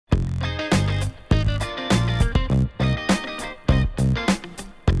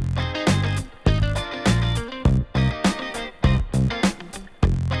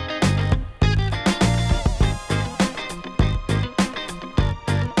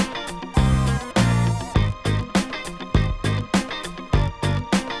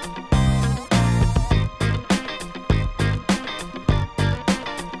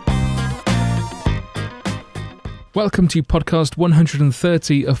Welcome to podcast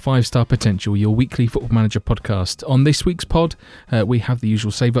 130 of 5 Star Potential, your weekly Football Manager podcast. On this week's pod, we have the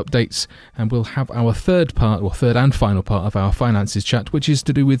usual save updates, and we'll have our third and final part of our finances chat, which is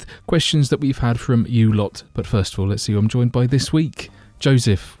to do with questions that we've had from you lot. But first of all, let's see who I'm joined by this week.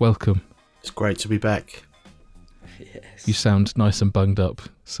 Joseph, welcome. It's great to be back. Yes. You sound nice and bunged up,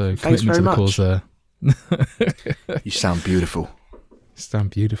 so thanks commitment to the cause there. You sound beautiful.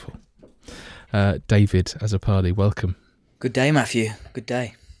 David Azzopardi, welcome. Good day, Matthew. Good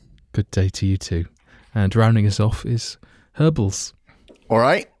day. Good day to you too. And rounding us off is Herbles. All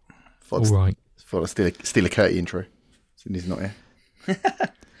right. All right. Thought I'd steal a Curtie intro. Sydney's not here.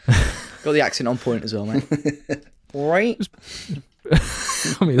 Got the accent on point as well, mate. All right.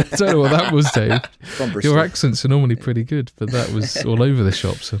 I mean, I don't know what that was, Dave. Your accents are normally pretty good, but that was all over the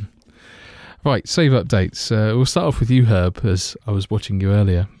shop, son. Right, save updates. We'll start off with you, Herb, as I was watching you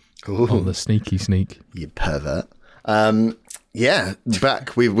earlier. Ooh. Oh, the sneaky sneak. You pervert. Yeah,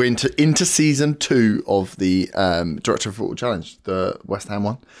 back. We're into season 2 of the Director of Football Challenge, the West Ham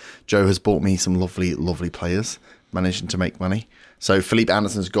one. Joe has bought me some lovely, lovely players, managing to make money. So Felipe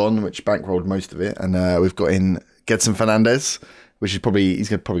Anderson's gone, which bankrolled most of it, and we've got in Gedson Fernandes, which is probably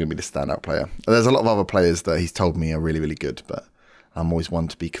going to be the standout player. There's a lot of other players that he's told me are really, really good, but I'm always one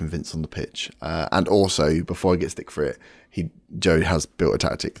to be convinced on the pitch. And also, before I get stick for it, Joe has built a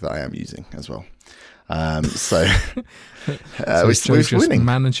tactic that I am using as well. So we're just winning.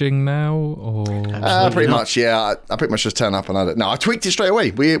 Managing now, or pretty much, yeah. I pretty much just turn up and I don't. No, I tweaked it straight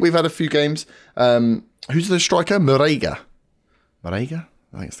away. We've had a few games. Who's the striker? Marega. I think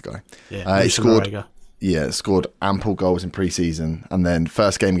it's the guy. Yeah, he scored. Marega. Yeah, scored ample goals in pre-season, and then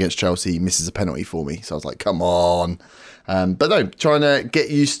first game against Chelsea, he misses a penalty for me. So I was like, come on. But no, trying to get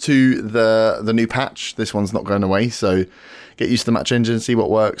used to the new patch. This one's not going away, so get used to the match engine, see what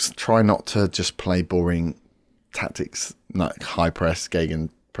works. Try not to just play boring tactics like high press,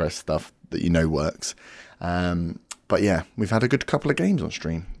 Gegen press stuff that you know works. But yeah, we've had a good couple of games on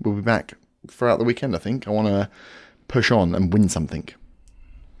stream. We'll be back throughout the weekend, I think. I want to push on and win something.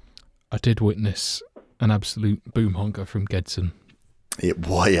 I did witness an absolute boom honker from Gedson. It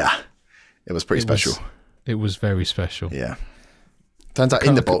was pretty special. It was very special. Yeah. Turns out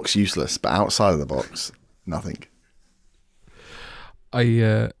in the box, useless, but outside of the box, nothing.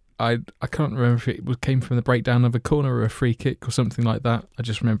 I can't remember if it came from the breakdown of a corner or a free kick or something like that. I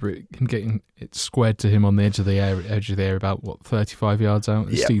just remember him getting it squared to him on the edge of the air about 35 yards out,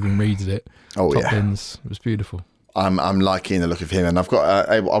 and Stephen readed it. Oh, top bins. It was beautiful. I'm liking the look of him, and I've got.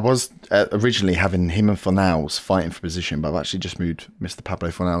 I was originally having him and Fornals fighting for position, but I've actually just moved Mr. Pablo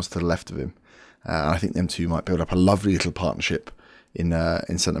Fornals to the left of him. I think them two might build up a lovely little partnership in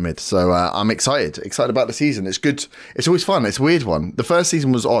centre mid. So I'm excited about the season. It's good. It's always fun. It's a weird one. The first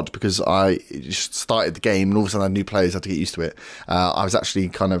season was odd because I just started the game and all of a sudden I had new players. I had to get used to it. I was actually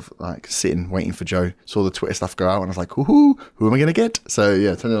kind of like sitting waiting for Joe. Saw the Twitter stuff go out and I was like, who am I going to get? So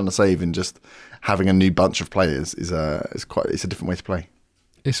yeah, turning on the save and just having a new bunch of players is it's a different way to play.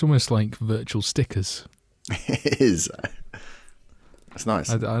 It's almost like virtual stickers. It is. It's nice.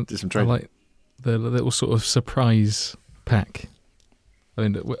 I did some training. I like the little sort of surprise pack. I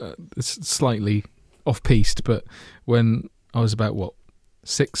mean, it's slightly off-piste, but when I was about,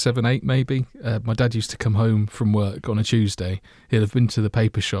 6, 7, 8 maybe, my dad used to come home from work on a Tuesday. He'll have been to the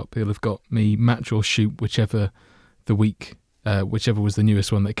paper shop. He'll have got me Match or Shoot, whichever was the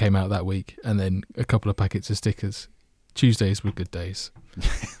newest one that came out that week, and then a couple of packets of stickers. Tuesdays were good days.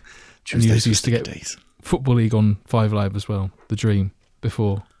 Tuesdays used to get days. Football League on 5 Live as well, the dream,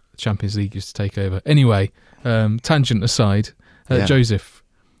 before the Champions League used to take over. Anyway, tangent aside, Joseph,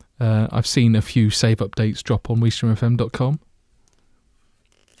 I've seen a few save updates drop on WeStreamFM.com.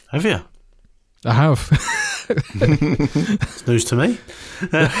 Have you? I have. It's news to me.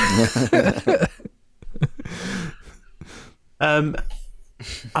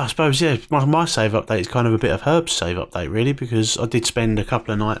 I suppose, yeah, my save update is kind of a bit of Herb's save update, really, because I did spend a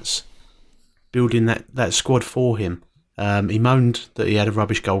couple of nights building that squad for him. He moaned that he had a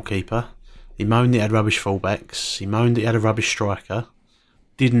rubbish goalkeeper. He moaned that he had rubbish fullbacks. He moaned that he had a rubbish striker.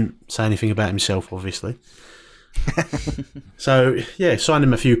 Didn't say anything about himself, obviously. So, yeah, signed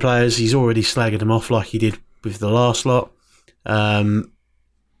him a few players. He's already slaggered them off like he did with the last lot. Who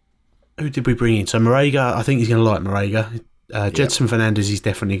did we bring in? So, Marega, I think he's going to like Marega. Gedson Fernandes he's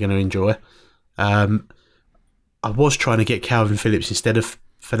definitely going to enjoy. I was trying to get Calvin Phillips instead of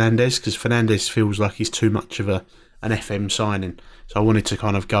Fernandes because Fernandes feels like he's too much of an FM signing. So I wanted to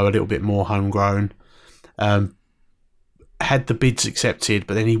kind of go a little bit more homegrown. Had the bids accepted,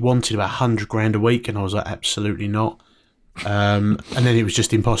 but then he wanted about 100 grand a week, and I was like, absolutely not. And then it was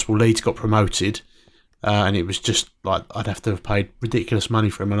just impossible. Leeds got promoted, and it was just like I'd have to have paid ridiculous money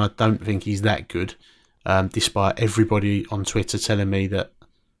for him, and I don't think he's that good, despite everybody on Twitter telling me that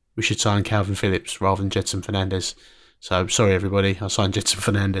we should sign Calvin Phillips rather than Jetson Fernandez. So sorry everybody, I signed Jetson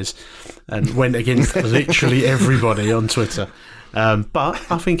Fernandez and went against literally everybody on Twitter.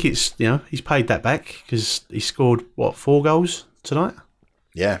 But I think it's, he's paid that back because he scored 4 goals tonight.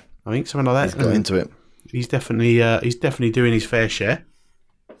 Yeah, I think something like that. He's got into it. He's definitely doing his fair share.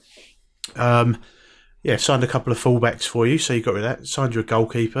 Signed a couple of fullbacks for you, so you got rid of that. Signed you a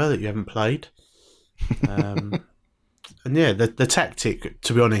goalkeeper that you haven't played. And yeah, the tactic,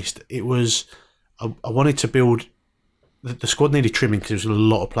 to be honest, it was I wanted to build. The squad needed trimming because there was a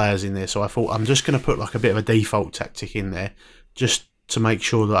lot of players in there, so I thought I'm just going to put like a bit of a default tactic in there, just to make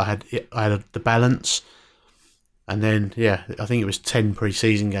sure that I had the balance. And then, I think it was 10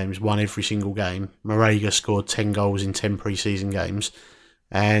 pre-season games, won every single game. Marega scored 10 goals in 10 pre-season games,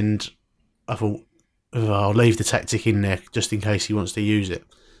 and I thought I'll leave the tactic in there just in case he wants to use it.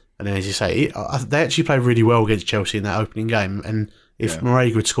 And then, as you say, they actually played really well against Chelsea in that opening game. And if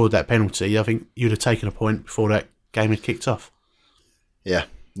Marega had scored that penalty, I think you'd have taken a point before that game had kicked off. Yeah,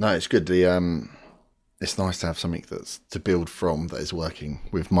 no, it's good. It's nice to have something that's to build from that is working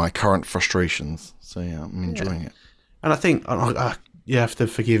with my current frustrations. So yeah, I'm enjoying it. And I think you have to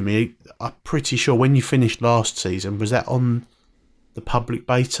forgive me. I'm pretty sure when you finished last season, was that on the public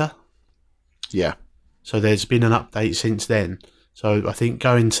beta? Yeah. So there's been an update since then. So I think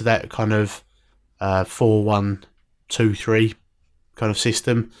going to that kind of 4-1-2-3 kind of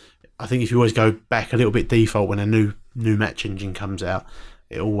system, I think if you always go back a little bit default when a new match engine comes out,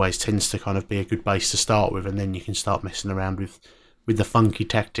 it always tends to kind of be a good base to start with, and then you can start messing around with the funky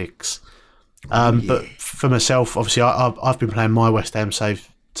tactics. But for myself, obviously, I've been playing my West Ham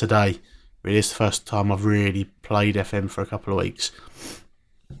save today. Really, it's the first time I've really played FM for a couple of weeks,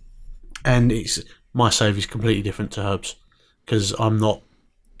 and my save is completely different to Herb's because I'm not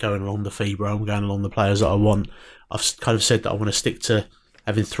going along the FIBA. I'm going along the players that I want. I've kind of said that I want to stick to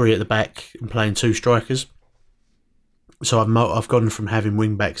having 3 at the back and playing 2 strikers. So I've gone from having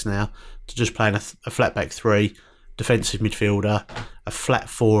wing backs now to just playing a flat back 3, defensive midfielder, a flat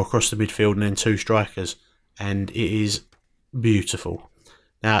 4 across the midfield, and then 2 strikers, and it is beautiful.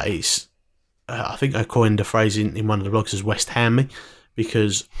 Now it's I think I coined a phrase in one of the blogs as West Ham,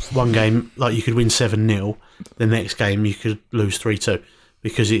 because one game like you could win 7-0, the next game you could lose 3-2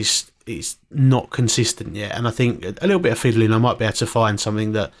 because it's not consistent yet. And I think a little bit of fiddling, I might be able to find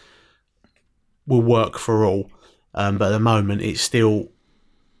something that will work for all. But at the moment, it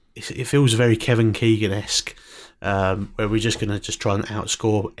feels very Kevin Keegan-esque, where we're just going to try and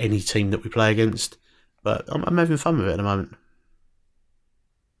outscore any team that we play against. But I'm having fun with it at the moment.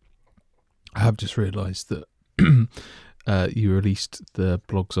 I have just realised that you released the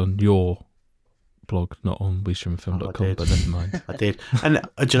blogs on your blog, not on WeStreamFilm.com, but never mind. I did. And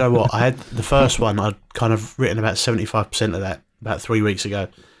do you know what? I had the first one, I'd kind of written about 75% of that about 3 weeks ago.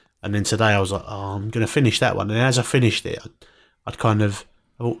 And then today I was like, I'm going to finish that one. And as I finished it, I'm going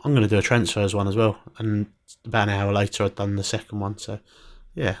to do a transfers one as well. And about an hour later, I'd done the second one. So,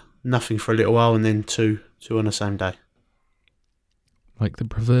 yeah, nothing for a little while and then two on the same day. Like the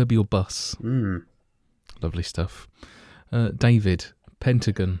proverbial bus. Lovely stuff. David,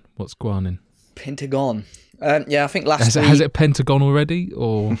 Pentagon, what's going on? Pentagon. I think last week... Has it Pentagon already?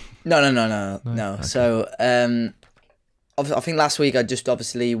 Or No. Okay. So, I think last week I just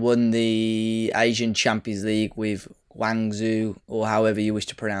obviously won the Asian Champions League with Guangzhou, or however you wish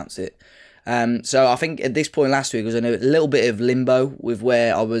to pronounce it. So I think at this point last week I was in a little bit of limbo with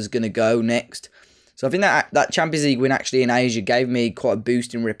where I was going to go next. So I think that Champions League win actually in Asia gave me quite a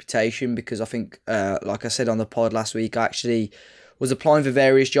boost in reputation, because I think, like I said on the pod last week, I actually was applying for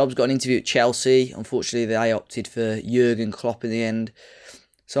various jobs, got an interview at Chelsea. Unfortunately, they opted for Jurgen Klopp in the end.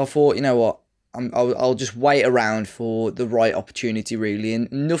 So I thought, you know what, I'll just wait around for the right opportunity, really.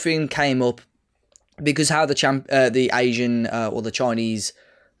 And nothing came up, because how the Asian or the Chinese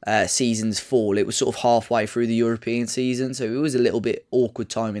seasons fall, it was sort of halfway through the European season, so it was a little bit awkward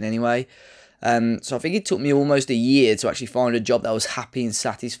timing anyway. So I think it took me almost a year to actually find a job that I was happy and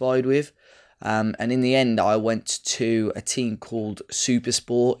satisfied with. And in the end, I went to a team called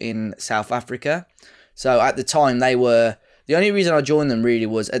Supersport in South Africa. So at the time, the only reason I joined them really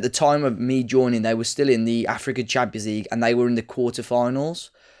was at the time of me joining, they were still in the African Champions League and they were in the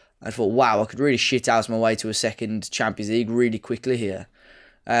quarterfinals. I thought, wow, I could really shit out my way to a second Champions League really quickly here.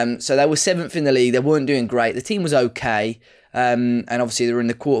 So they were 7th in the league. They weren't doing great. The team was okay. And obviously they were in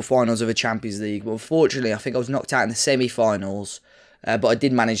the quarterfinals of a Champions League. But unfortunately, I think I was knocked out in the semi-finals but I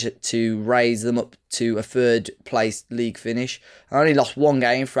did manage to raise them up to a third place league finish. I only lost one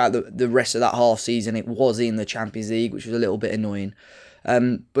game throughout the rest of that half season. It was in the Champions League, which was a little bit annoying.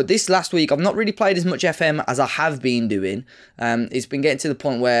 But this last week, I've not really played as much FM as I have been doing. It's been getting to the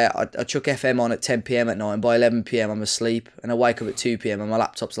point where I chuck FM on at 10 PM at night, and by 11 PM I'm asleep, and I wake up at 2 PM and my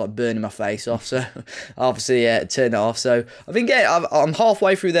laptop's like burning my face off. So obviously, turn it off. So I'm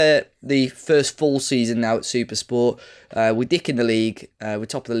halfway through the first full season now at Supersport. We're dick in the league. We're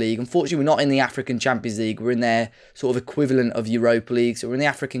top of the league. Unfortunately, we're not in the African Champions League. We're in their sort of equivalent of Europa League. So we're in the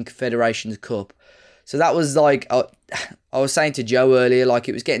African Confederations Cup. So that was like, I was saying to Joe earlier, like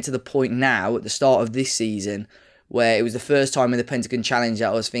it was getting to the point now at the start of this season where it was the first time in the Pentagon Challenge that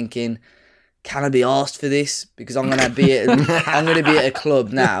I was thinking, can I be asked for this? Because I'm going to be at a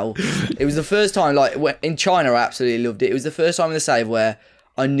club now. It was the first time, like in China, I absolutely loved it. It was the first time in the save where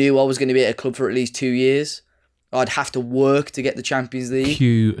I knew I was going to be at a club for at least 2 years. I'd have to work to get the Champions League.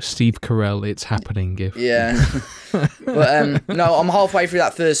 Cue Steve Carell, it's happening, GIF. Yeah. But no, I'm halfway through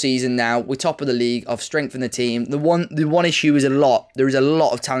that first season now. We're top of the league. I've strengthened the team. The one issue is there is a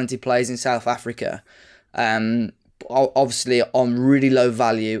lot of talented players in South Africa. Obviously on really low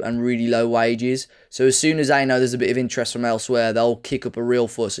value and really low wages. So as soon as they know there's a bit of interest from elsewhere, they'll kick up a real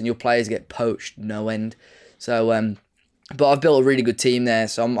fuss and your players get poached no end. So but I've built a really good team there,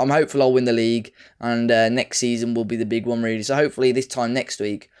 so I'm hopeful I'll win the league, and next season will be the big one, really. So hopefully this time next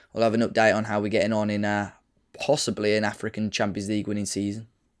week, I'll have an update on how we're getting on in possibly an African Champions League winning season.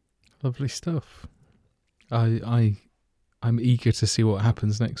 Lovely stuff. I'm eager to see what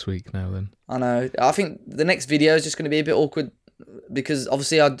happens next week now then. I know. I think the next video is just going to be a bit awkward, because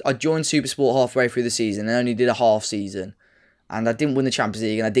obviously I joined Supersport halfway through the season and only did a half season. And I didn't win the Champions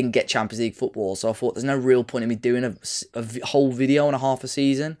League, and I didn't get Champions League football. So I thought there's no real point in me doing a whole video on a half a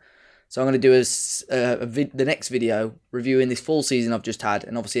season. So I'm going to do the next video reviewing this full season I've just had,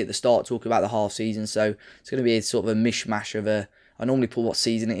 and obviously at the start talk about the half season. So it's going to be a sort of a mishmash of I normally put what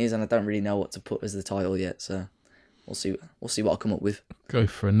season it is, and I don't really know what to put as the title yet. So we'll see what I come up with. Go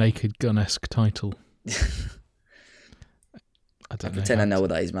for a Naked Gun-esque title. I pretend I know what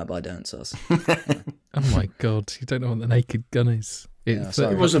that is, Matt, but I don't. So oh my God, you don't know what the Naked Gun is?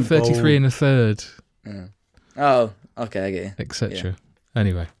 It wasn't 33 and a third. Yeah. Oh, okay, I get you. Etc. Yeah.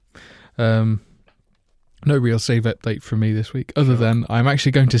 Anyway, no real save update from me this week, other than I'm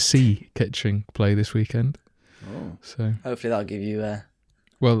actually going to see Kettering play this weekend. Oh. So hopefully that'll give you.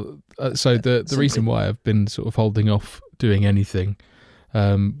 So the reason why I've been sort of holding off doing anything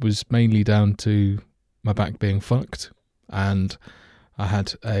was mainly down to my back being fucked. And I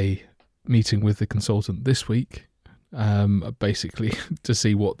had a meeting with the consultant this week, basically to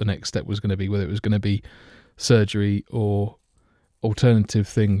see what the next step was going to be, whether it was going to be surgery or alternative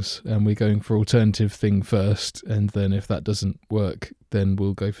things. And we're going for alternative thing first, and then if that doesn't work, then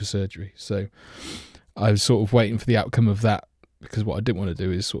we'll go for surgery. So I was sort of waiting for the outcome of that, because what I didn't want to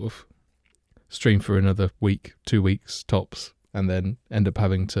do is sort of stream for another week, 2 weeks tops, and then end up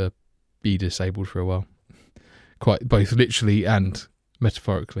having to be disabled for a while. Quite both literally and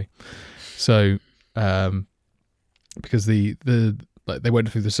metaphorically. So because they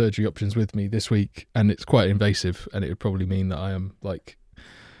went through the surgery options with me this week, and it's quite invasive, and it would probably mean that I am like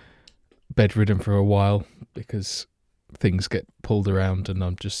bedridden for a while because things get pulled around, and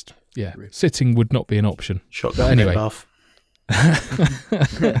I'm just sitting would not be an option. Shotgun anyway. Buff.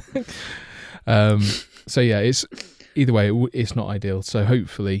 So yeah, it's either way, it's not ideal. So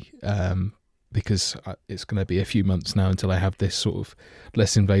hopefully because it's going to be a few months now until I have this sort of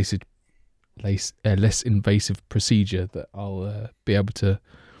less invasive procedure, that I'll be able to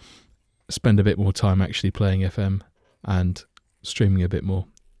spend a bit more time actually playing FM and streaming a bit more,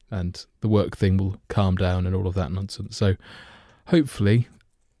 and the work thing will calm down and all of that nonsense. So hopefully,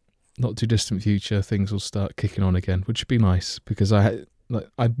 not too distant future, things will start kicking on again, which would be nice, because I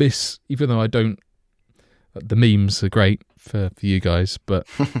miss, even though I don't. The memes are great for you guys, but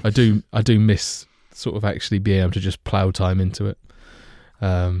I do miss sort of actually being able to just plough time into it.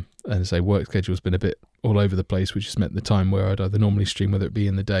 And say work schedule's been a bit all over the place, which has meant the time where I'd either normally stream, whether it be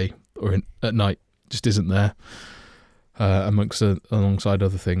in the day or at night, just isn't there alongside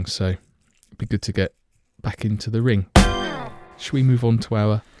other things. So it'd be good to get back into the ring. Should we move on to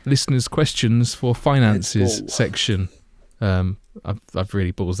our listeners' questions for finances section? I've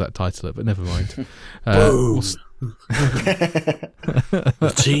really balls that title up, but never mind.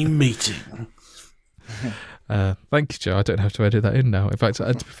 Team meeting. Thank you, Joe. I don't have to edit that in now. In fact,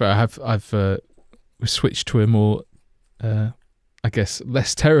 to be fair, I've switched to a more, I guess,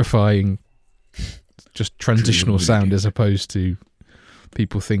 less terrifying, just transitional sound, as opposed to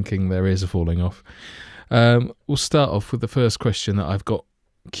people thinking their ears are falling off. We'll start off with the first question that I've got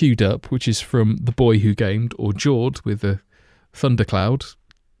queued up, which is from The Boy Who Gamed, or Jord with a thundercloud.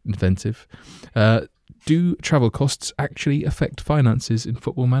 Inventive. Do travel costs actually affect finances in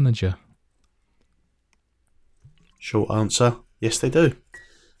Football Manager? Short answer, yes they do.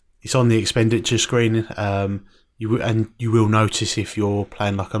 It's on the expenditure screen. You will notice if you're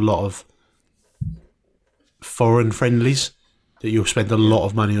playing like a lot of foreign friendlies that you'll spend a lot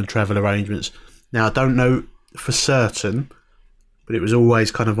of money on travel arrangements. Now, I don't know for certain, but it was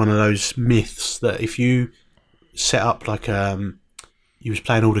always kind of one of those myths that if you set up like you was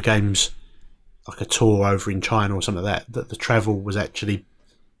playing all the games like a tour over in China or something like that the travel was actually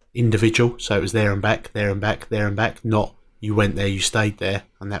individual, so it was there and back, there and back, there and back, not you went there, you stayed there,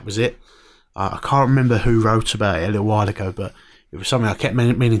 and that was it. I can't remember who wrote about it a little while ago, but it was something I kept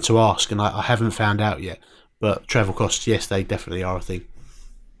meaning to ask, and I haven't found out yet. But travel costs, yes, they definitely are a thing.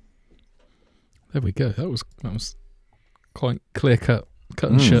 There we go. That was quite clear cut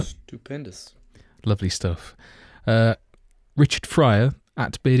and shut. Stupendous. Lovely stuff. Richard Fryer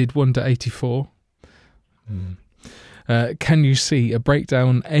at Bearded Wonder 84. Can you see a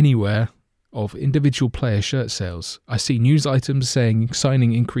breakdown anywhere of individual player shirt sales? I see news items saying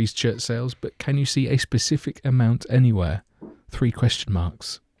signing increased shirt sales, but can you see a specific amount anywhere? 3 question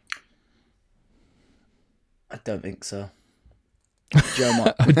marks. I don't think so. Joe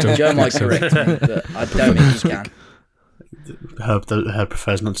might correct me, but I don't think he can. Herb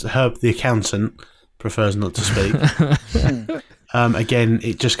prefers not to. Herb, the accountant, prefers not to speak. Again,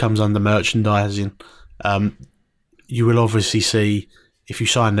 it just comes under merchandising. You will obviously see if you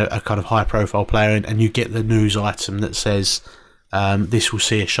sign a kind of high-profile player and you get the news item that says this will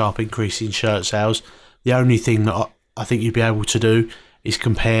see a sharp increase in shirt sales. The only thing that I think you'd be able to do is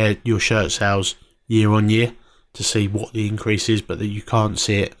compare your shirt sales year on year to see what the increase is, but that you can't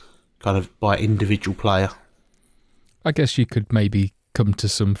see it kind of by individual player. I guess you could maybe come to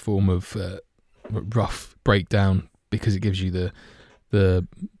some form of rough breakdown because it gives you the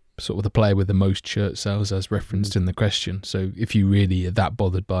sort of the player with the most shirt sales as referenced in the question. So if you really are that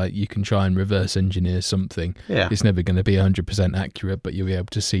bothered by it, you can try and reverse engineer something. Yeah. It's never going to be 100% accurate, but you'll be able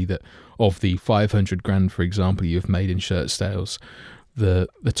to see that of the 500 grand, for example, you've made in shirt sales, the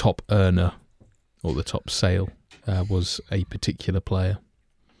top earner or the top sale was a particular player.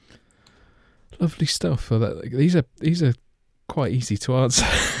 Lovely stuff. These are quite easy to answer.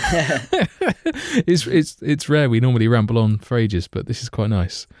 It's rare. We normally ramble on for ages, but this is quite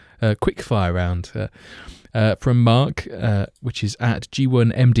nice. Quick fire round from Mark, which is at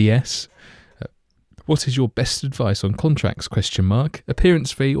G1MDS. What is your best advice on contracts? ?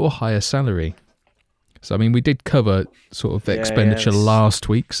 Appearance fee or higher salary? So, I mean, we did cover sort of the expenditure last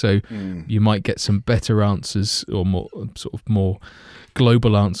week, so you might get some better answers or more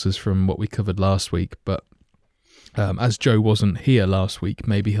global answers from what we covered last week. But as Joe wasn't here last week,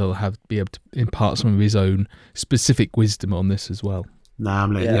 maybe he'll be able to impart some of his own specific wisdom on this as well. Nah,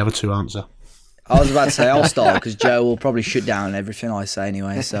 I'm letting the other two answer. I was about to say I'll start because Joe will probably shut down everything I say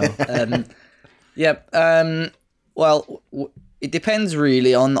anyway. So, well, it depends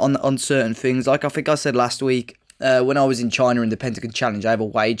really on certain things. Like I think I said last week, when I was in China in the Pentagon Challenge, I have a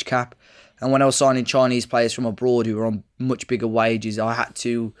wage cap. And when I was signing Chinese players from abroad who were on much bigger wages, I had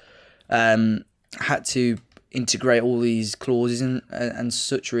to integrate all these clauses and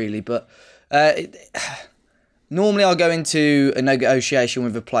such really. But normally I'll go into a negotiation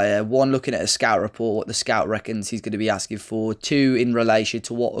with a player, 1, looking at a scout report, what the scout reckons he's going to be asking for, 2, in relation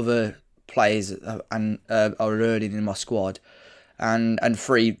to what other players are earning in my squad. And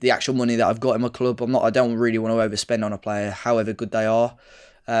 3, the actual money that I've got in my club. I don't really want to overspend on a player, however good they are.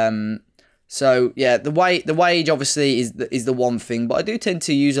 So yeah, the wage obviously is the one thing, but I do tend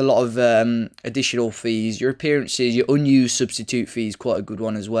to use a lot of additional fees. Your appearances, your unused substitute fee is quite a good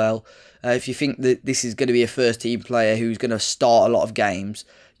one as well. If you think that this is going to be a first team player who's going to start a lot of games,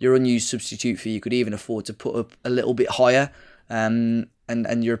 your unused substitute fee you could even afford to put up a little bit higher, and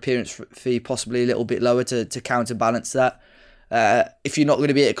your appearance fee possibly a little bit lower to counterbalance that. If you're not going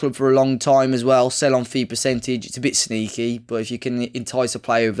to be at a club for a long time as well, sell-on fee percentage, it's a bit sneaky, but if you can entice a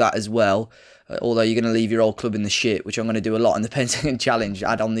player with that as well, although you're going to leave your old club in the shit, which I'm going to do a lot in the Pentagon Challenge,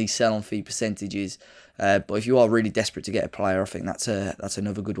 add on these sell-on fee percentages. But if you are really desperate to get a player, I think that's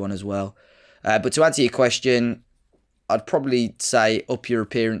another good one as well. But to answer your question, I'd probably say up your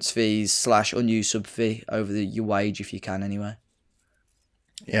appearance fees / unused sub fee over your wage if you can anyway.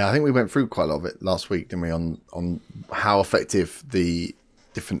 Yeah, I think we went through quite a lot of it last week, didn't we, on how effective the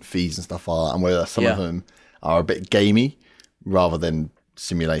different fees and stuff are and whether some of them are a bit gamey rather than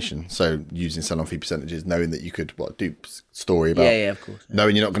simulation. So using sell-on fee percentages, knowing that you could Dupe's story about Yeah, of course.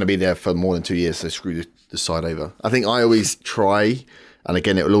 knowing you're not going to be there for more than 2 years, so screw the side over. I think I always try, and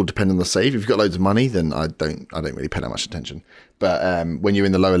again, it will all depend on the save. If you've got loads of money, then I don't really pay that much attention. But when you're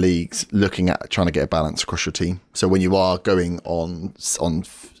in the lower leagues, looking at trying to get a balance across your team. So when you are going on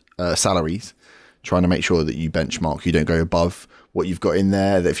salaries, trying to make sure that you benchmark, you don't go above what you've got in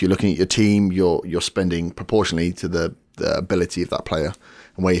there. That if you're looking at your team, you're spending proportionally to the ability of that player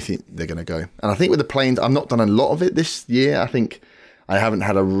and where you think they're going to go. And I think with the planes, I've not done a lot of it this year. I think I haven't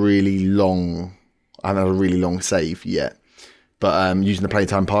had a really long save yet. But using the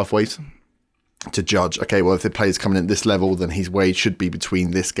playtime pathways to judge, okay, well, if the player's coming in at this level, then his wage should be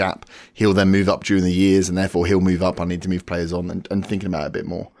between this gap. He'll then move up during the years, and therefore he'll move up. I need to move players on and thinking about it a bit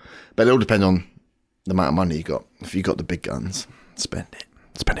more. But it all depends on the amount of money you got. If you got the big guns, spend it.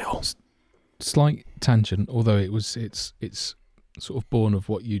 Spend it all. Slight tangent, although it's sort of born of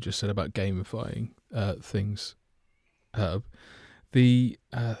what you just said about gamifying things, Herb. It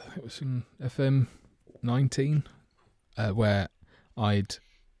was in FM 19 where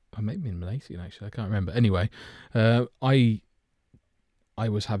maybe in Malaysian actually, I can't remember. Anyway, I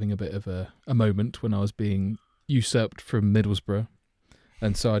was having a bit of a moment when I was being usurped from Middlesbrough,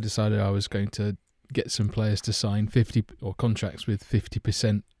 and so I decided I was going to get some players to sign 50 or contracts with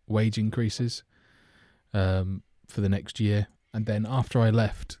 50% wage increases for the next year. And then after I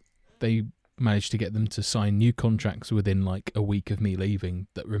left, they managed to get them to sign new contracts within like a week of me leaving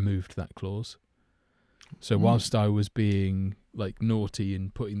that removed that clause. So whilst I was being like naughty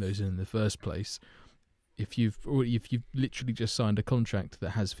and putting those in the first place, if you've literally just signed a contract that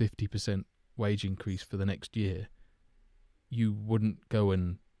has 50% wage increase for the next year, you wouldn't go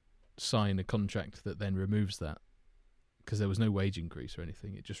and sign a contract that then removes that, because there was no wage increase or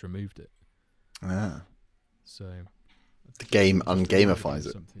anything. It just removed it. Ah. So The game ungamifies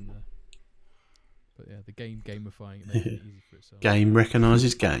it. Something there. But yeah, the game gamifying it makes it easy for itself. Game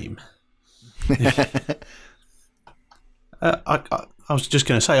recognises game. I was just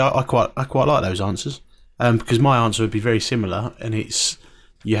going to say I quite like those answers, because my answer would be very similar, and it's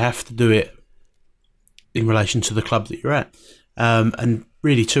you have to do it in relation to the club that you're at. And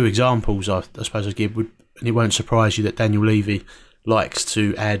really, two examples I suppose I'd give would, and it won't surprise you that Daniel Levy likes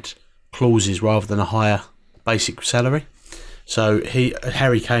to add clauses rather than a higher basic salary. So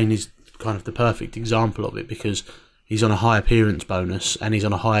Harry Kane is kind of the perfect example of it, because he's on a high appearance bonus and he's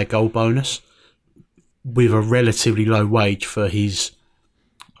on a higher goal bonus with a relatively low wage for his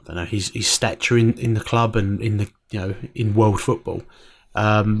stature in the club and in world football.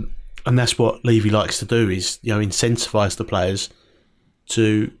 And that's what Levy likes to do, is incentivise the players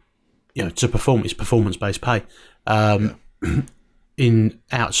to perform. It's performance-based pay. In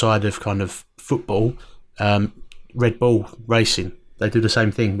outside of kind of football, Red Bull Racing, they do the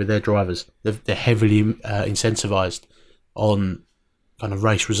same thing with their drivers. They're heavily incentivised on kind of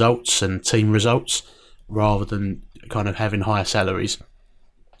race results and team results rather than kind of having higher salaries.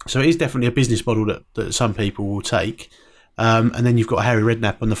 So it is definitely a business model that some people will take. And then you've got Harry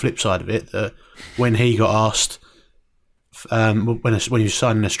Redknapp on the flip side of it, that when he got asked, when he was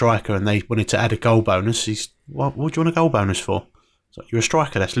signing a striker and they wanted to add a goal bonus, he's, what do you want a goal bonus for? It's like, you're a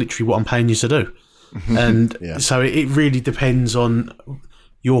striker, that's literally what I'm paying you to do. And so it really depends on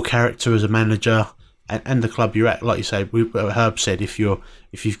your character as a manager and the club you're at. Like you say, Herb said, if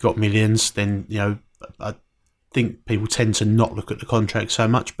you've got millions, then I think people tend to not look at the contract so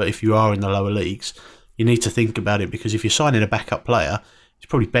much. But if you are in the lower leagues, you need to think about it, because if you're signing a backup player, it's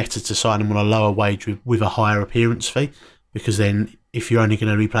probably better to sign them on a lower wage with a higher appearance fee, because then if you're only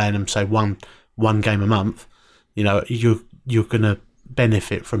going to be playing them, say, one game a month, you're going to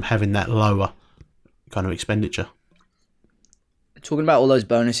benefit from having that lower kind of expenditure. Talking about all those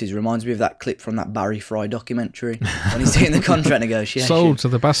bonuses reminds me of that clip from that Barry Fry documentary when he's doing the contract negotiation. Sold to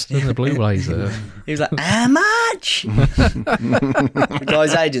the bastard in the blue blazer. He was like, how much? The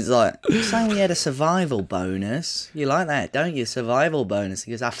guy's agent's like, so we had a survival bonus. You like that, don't you? Survival bonus.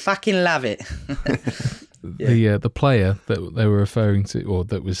 He goes, I fucking love it. The player that they were referring to, or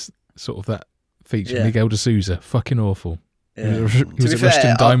that was sort of that feature, Miguel de Souza, fucking awful. Yeah. He was at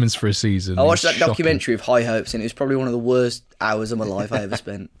Rushden Diamonds for a season. I watched that documentary with high hopes, and it was probably one of the worst hours of my life I ever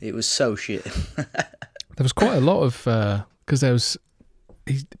spent. It was so shit. There was quite a lot of because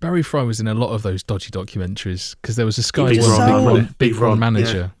Barry Fry was in a lot of those dodgy documentaries, because there was a Sky World Big Ron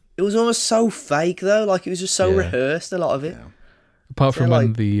manager. Yeah. It was almost so fake though, like it was just so rehearsed, a lot of it. Yeah. Apart from when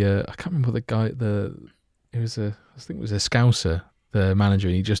I can't remember what the guy I think it was a Scouser, the manager,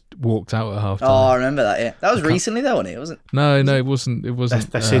 and he just walked out at half time. Oh, I remember that. Yeah, that was recently though, wasn't it? Wasn't? No, it wasn't. It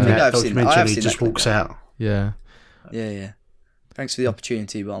wasn't. That's in that documentary. He just walks out. Yeah. Yeah. Thanks for the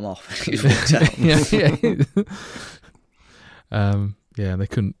opportunity, but I'm off. He's walked out. Yeah, they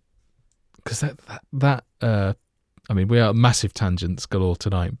couldn't, because that I mean, we are massive tangents galore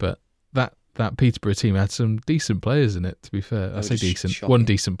tonight, but that Peterborough team had some decent players in it, to be fair. I say decent. Shocking. One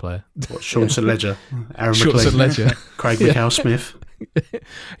decent player. What, Sean St Ledger, Aaron Sean St McLean, Ledger. Craig McHale-Smith.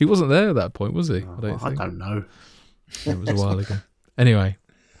 He wasn't there at that point, was he? I don't know. It was a while ago. Anyway,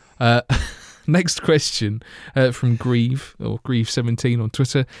 next question from Grieve, or Grieve17 on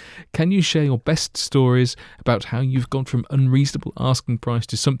Twitter. Can you share your best stories about how you've gone from unreasonable asking price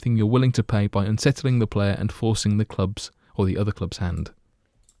to something you're willing to pay by unsettling the player and forcing the club's or the other club's hand?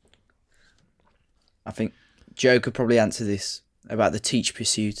 I think Joe could probably answer this about the Teach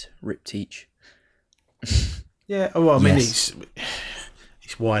pursuit. Rip Teach. Yeah, well, I mean, Yes.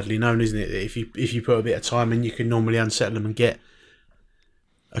 it's widely known, isn't it? That if you put a bit of time in, you can normally unsettle them and get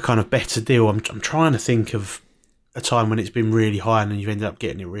a kind of better deal. I'm trying to think of a time when it's been really high and then you've ended up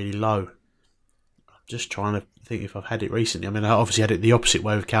getting it really low. I'm just trying to think if I've had it recently. I mean, I obviously had it the opposite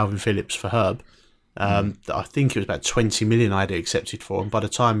way with Calvin Phillips for Herb. I think it was about 20 million I had it accepted for, and by the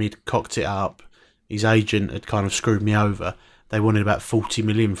time he'd cocked it up, his agent had kind of screwed me over. They wanted about 40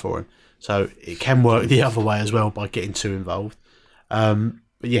 million for him. So it can work the other way as well by getting too involved. But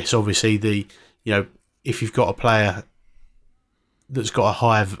yes, obviously if you've got a player that's got a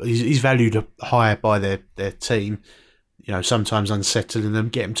higher, he's valued higher by their team, sometimes unsettling them,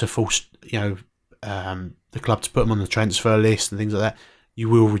 get them to force, the club to put them on the transfer list and things like that, you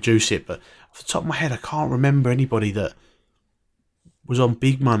will reduce it. But off the top of my head, I can't remember anybody that was on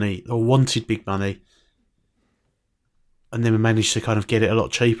big money or wanted big money and then we managed to kind of get it a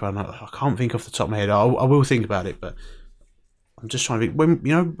lot cheaper. And I can't think off the top of my head. I will think about it, but I'm just trying to think. When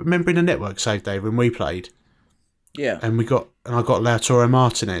remember in the network save day when we played, Yeah. and I got Lautaro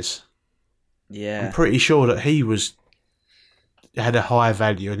Martinez. Yeah. I'm pretty sure that he had a higher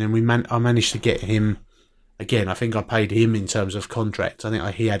value, and then I managed to get him again. I think I paid him in terms of contract. I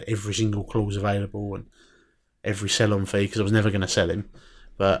think he had every single clause available and every sell-on fee because I was never going to sell him.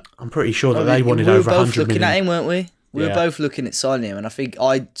 But I'm pretty sure that they wanted over 100 million. We were both looking at him, weren't we? We Yeah. were both looking at signing him, and I think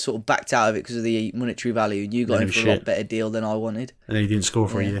I sort of backed out of it because of the monetary value, and you got him for a lot better deal than I wanted. And then he didn't score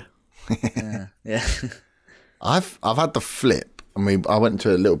for a year. Yeah. I've had the flip, and I went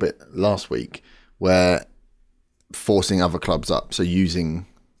into it a little bit last week, where forcing other clubs up. So using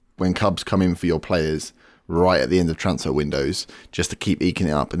when clubs come in for your players right at the end of transfer windows, just to keep eking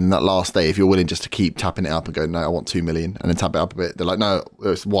it up. And then that last day, if you're willing just to keep tapping it up and go, no, I want 2 million, and then tap it up a bit, they're like, no,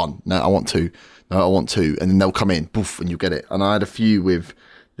 it's 1. No, I want 2. No, I want 2. And then they'll come in, poof, and you get it. And I had a few with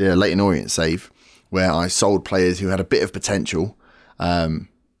the Leyton Orient save where I sold players who had a bit of potential. And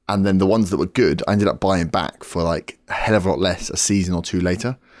then the ones that were good, I ended up buying back for like a hell of a lot less a season or two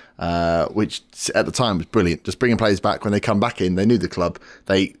later, which at the time was brilliant. Just bringing players back when they come back in, they knew the club,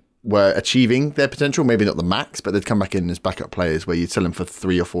 they were achieving their potential, maybe not the max, but they'd come back in as backup players where you'd sell them for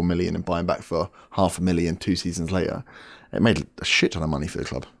 3 or 4 million and buy them back for 500,000 2 seasons later. It made a shit ton of money for the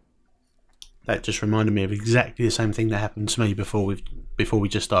club. That just reminded me of exactly the same thing that happened to me before we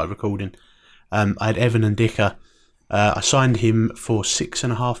just started recording. I had Evan and Dicker. I signed him for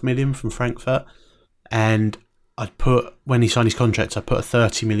 6.5 million from Frankfurt, and when he signed his contract, I put a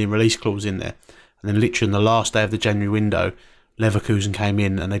 30 million release clause in there. And then literally on the last day of the January window, Leverkusen came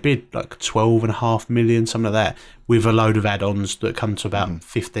in and they bid like 12.5 million, something like that, with a load of add-ons that come to about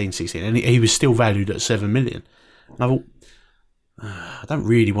 15, 16. And he was still valued at 7 million. And I thought, I don't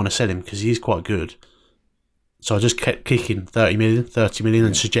really want to sell him because he is quite good. So I just kept kicking 30 million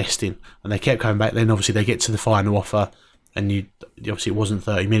and suggesting. And they kept coming back. Then obviously they get to the final offer and obviously it wasn't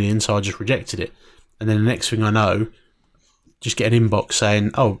 30 million, so I just rejected it. And then the next thing I know, just get an inbox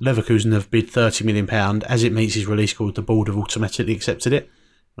saying, oh, Leverkusen have bid £30 million. As it meets his release clause, the board have automatically accepted it.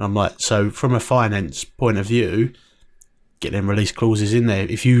 And I'm like, so from a finance point of view, get them release clauses in there.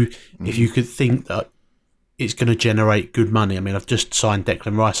 If you could think that it's going to generate good money. I mean, I've just signed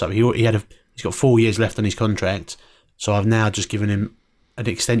Declan Rice up. He's got 4 years left on his contract. So I've now just given him an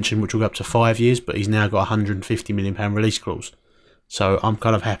extension, which will go up to 5 years, but he's now got a £150 million release clause. So I'm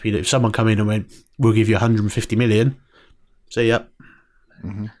kind of happy that if someone come in and went, we'll give you 150 million, see ya.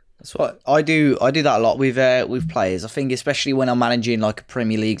 Mm-hmm. That's what I do. I do that a lot with players. I think especially when I'm managing like a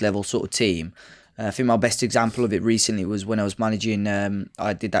Premier League level sort of team. I think my best example of it recently was when I was managing.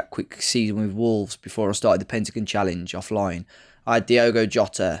 I did that quick season with Wolves before I started the Pentagon Challenge offline. I had Diogo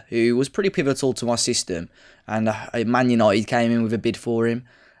Jota, who was pretty pivotal to my system, and Man United came in with a bid for him.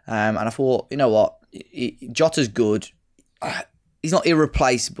 And I thought, you know what, Jota's good. He's not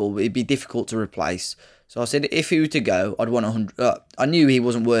irreplaceable, but it'd be difficult to replace. So I said, if he were to go, I'd want 100. I knew he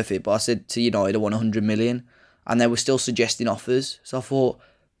wasn't worth it, but I said to United, I want 100 million. and they were still suggesting offers. So I thought,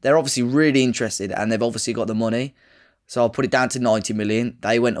 they're obviously really interested, and they've obviously got the money. So I put it down to 90 million.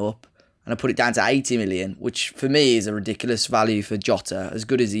 They went up, and I put it down to 80 million, which for me is a ridiculous value for Jota. As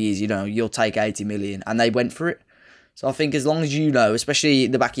good as he is, you'll take 80 million, and they went for it. So I think as long as especially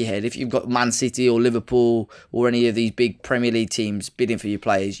in the back of your head, if you've got Man City or Liverpool or any of these big Premier League teams bidding for your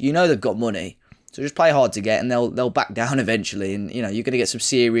players, they've got money. So just play hard to get, and they'll back down eventually. And you're going to get some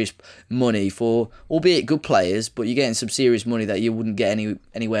serious money for, albeit good players, but you're getting some serious money that you wouldn't get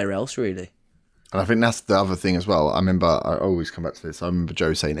anywhere else, really. And I think that's the other thing as well. I always come back to this. I remember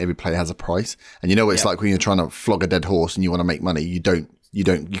Joe saying every player has a price, and what it's like when you're trying to flog a dead horse and you want to make money. You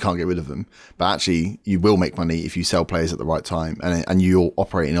can't get rid of them. But actually, you will make money if you sell players at the right time, and you're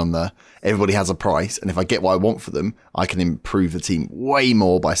operating on everybody has a price, and if I get what I want for them, I can improve the team way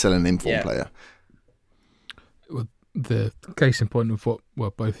more by selling an informed player. Well, the case in point of what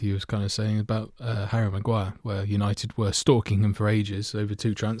both of you was kind of saying about Harry Maguire, where United were stalking him for ages over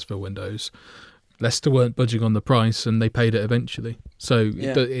 2 transfer windows. Leicester weren't budging on the price, and they paid it eventually. So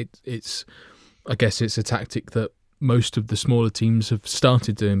it's I guess it's a tactic that most of the smaller teams have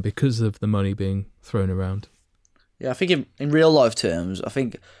started doing because of the money being thrown around. Yeah, I think in real life terms, I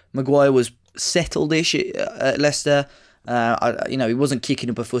think Maguire was settled-ish at Leicester. He wasn't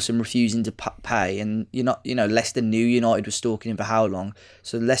kicking up a fuss and refusing to pay, and Leicester knew United was stalking him for how long,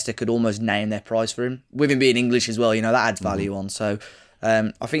 so Leicester could almost name their price for him. With him being English as well, that adds value on. So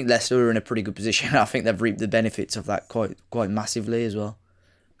I think Leicester are in a pretty good position. I think they've reaped the benefits of that quite massively as well.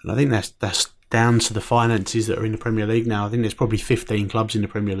 And I think that's down to the finances that are in the Premier League now. I think there's probably 15 clubs in the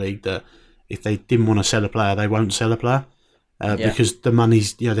Premier League that if they didn't want to sell a player, they won't sell a player because the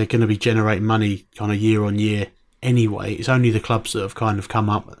money's, they're going to be generating money kind of year on year anyway. It's only the clubs that have kind of come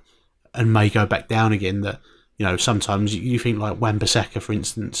up and may go back down again that, sometimes you think like Wan-Bissaka, for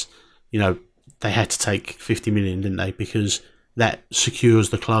instance, they had to take 50 million, didn't they? Because that secures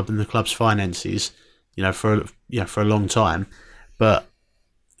the club and the club's finances, for a long time. But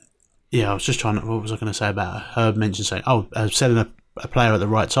I was just trying to, what was I going to say about Herb mentioned saying, selling a player at the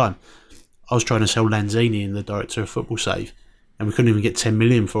right time. I was trying to sell Lanzini in the Director of Football save, and we couldn't even get 10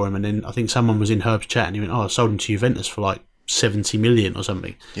 million for him. And then I think someone was in Herb's chat and he went, I sold him to Juventus for like 70 million or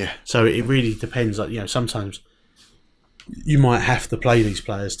something. Yeah. So it really depends. Like, sometimes you might have to play these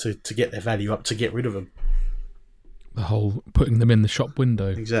players to get their value up to get rid of them. The whole putting them in the shop window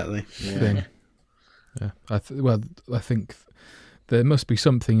exactly thing. Yeah. I think there must be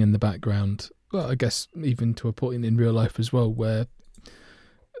something in the background. Well, I guess even to a point in real life as well, where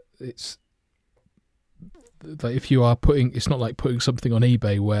it's like if you are it's not like putting something on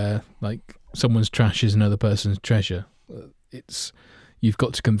eBay where like someone's trash is another person's treasure. You've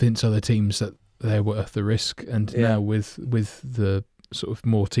got to convince other teams that they're worth the risk. And now with the sort of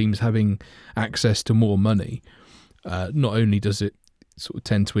more teams having access to more money, not only does it sort of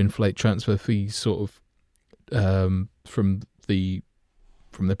tend to inflate transfer fees sort of from the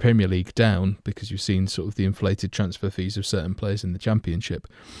Premier League down, because you've seen sort of the inflated transfer fees of certain players in the Championship.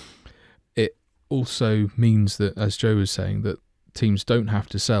 It also means that, as Joe was saying, that teams don't have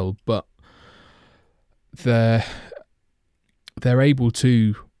to sell, but they're able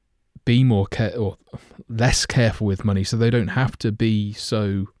to be more or less careful with money, so they don't have to be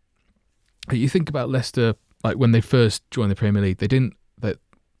so. You think about Leicester, like when they first joined the Premier League, they didn't.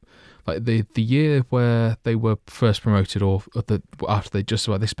 Like the year where they were first promoted, after they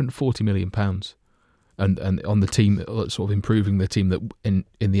spent £40 million, and on the team, sort of improving the team that in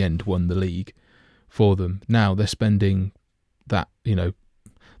the end won the league for them. Now they're spending that,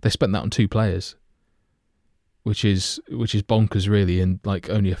 they spent that on 2 players, which is bonkers really, in like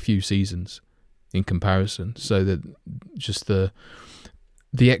only a few seasons in comparison. So that just the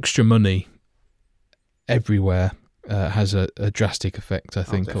extra money everywhere has a drastic effect, I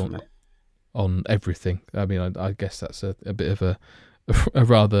think, on everything. I mean, I guess that's a bit of a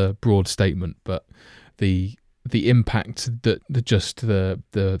rather broad statement, but the impact that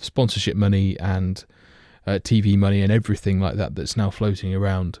the sponsorship money and TV money and everything like that's now floating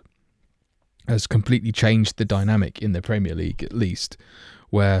around has completely changed the dynamic in the Premier League, at least,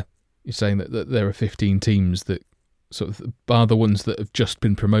 where you're saying that there are 15 teams that sort of are the ones that have just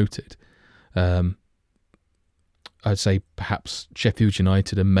been promoted. I'd say perhaps Sheffield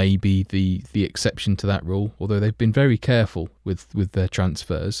United are maybe the exception to that rule, although they've been very careful with their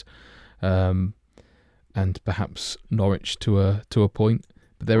transfers, and perhaps Norwich to a point.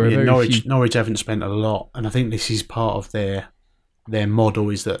 But there are Norwich haven't spent a lot, and I think this is part of their model,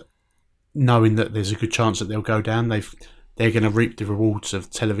 is that knowing that there's a good chance that they'll go down, they're going to reap the rewards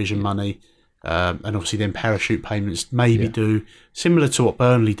of television money, and obviously then parachute payments maybe do similar to what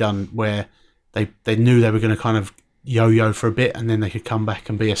Burnley done, where they knew they were going to kind of yo-yo for a bit, and then they could come back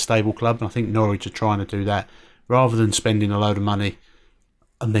and be a stable club. And I think Norwich are trying to do that rather than spending a load of money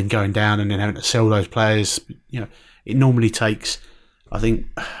and then going down and then having to sell those players. It normally takes. I think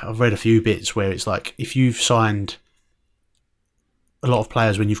I've read a few bits where it's like if you've signed a lot of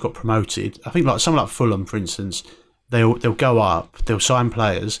players when you've got promoted. I think like someone like Fulham, for instance, they'll go up, they'll sign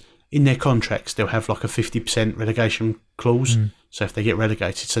players in their contracts. They'll have like a 50% relegation clause. So if they get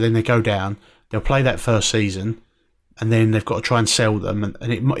relegated, so then they go down, they'll play that first season, and then they've got to try and sell them,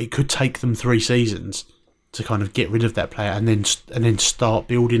 and it could take them 3 seasons to kind of get rid of that player and then start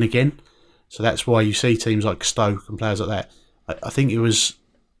building again. So that's why you see teams like Stoke and players like that. I think it was,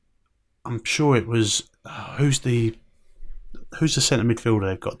 I'm sure it was, who's the centre midfielder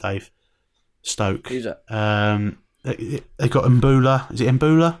they've got, Dave? Stoke. Who's that? They've got Mbula. Is it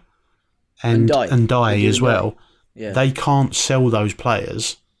Mbula? And Ndiaye as well. Yeah. They can't sell those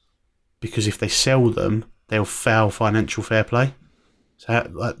players because if they sell them, they'll foul financial fair play.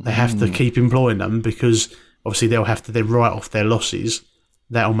 So they have to keep employing them because obviously they'll have to then write off their losses.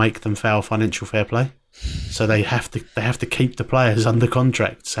 That'll make them foul financial fair play. So they have to keep the players under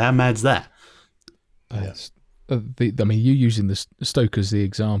contract. So how mad's that? Yes. You using the Stoke as the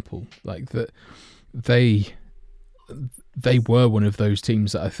example, like that, they were one of those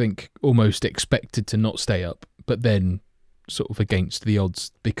teams that I think almost expected to not stay up, but then sort of against the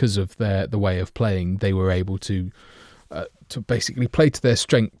odds because of the way of playing, they were able to basically play to their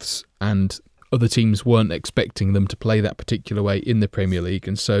strengths, and other teams weren't expecting them to play that particular way in the Premier League,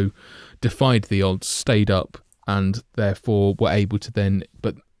 and so defied the odds, stayed up, and therefore were able to then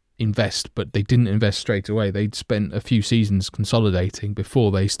invest, but they didn't invest straight away. They'd spent a few seasons consolidating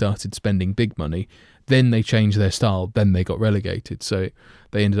before they started spending big money. Then they changed their style, then they got relegated, so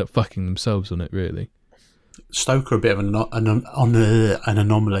they ended up fucking themselves on it, really. Stoke are a bit of an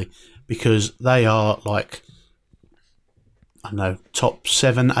anomaly because they are like, I don't know, top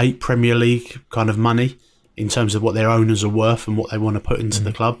 7, 8 Premier League kind of money in terms of what their owners are worth and what they want to put into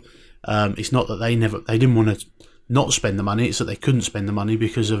the club. It's not that they didn't want to not spend the money, it's that they couldn't spend the money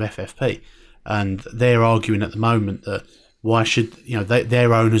because of FFP. And they're arguing at the moment that why should,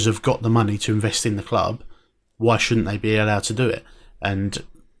 their owners have got the money to invest in the club, why shouldn't they be allowed to do it? And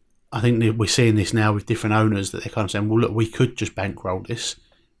I think that we're seeing this now with different owners that they're kind of saying, well, look, we could just bankroll this.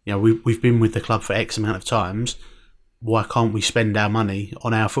 We've been with the club for X amount of times. Why can't we spend our money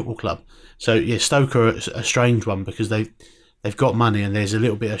on our football club? So, yeah, Stoke are a strange one because they've got money and there's a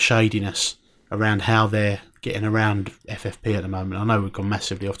little bit of shadiness around how they're getting around FFP at the moment. I know we've gone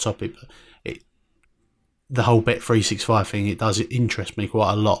massively off topic, but the whole Bet365 thing, it does interest me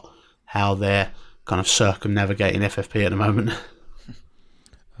quite a lot how they're kind of circumnavigating FFP at the moment.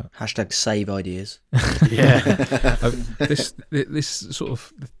 Hashtag save ideas. Yeah. This sort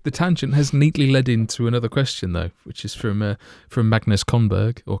of the tangent has neatly led into another question though, which is from Magnus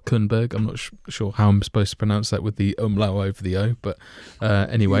Kronberg or Kronberg. I'm not sure how I'm supposed to pronounce that with the umlaut over the O, but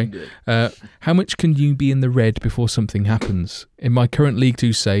anyway, how much can you be in the red before something happens? In my current League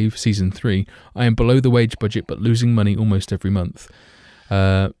 2 save, Season 3, I am below the wage budget but losing money almost every month.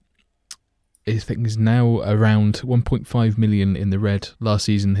 I think is now around 1.5 million in the red. Last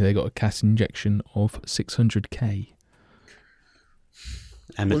season they got a cash injection of 600k.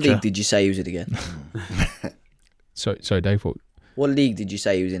 Amateur. What league did you say he was in again? Sorry, Dave. What league did you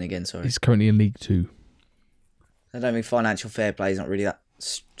say he was in again? Sorry, he's currently in League 2. I don't think financial fair play is not really that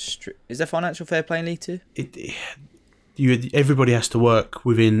strict. Is there financial fair play in League 2? Everybody has to work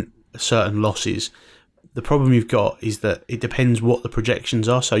within certain losses. The problem you've got is that it depends what the projections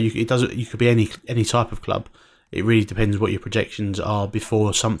are. So you could be any type of club. It really depends what your projections are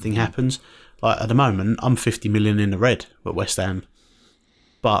before something happens. Like at the moment, I'm 50 million in the red at West Ham,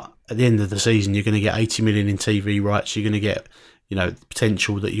 but at the end of the season, you're going to get 80 million in TV rights. You're going to get, the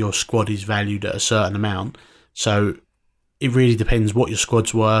potential that your squad is valued at a certain amount. So it really depends what your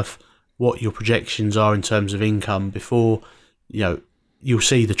squad's worth, what your projections are in terms of income before, you'll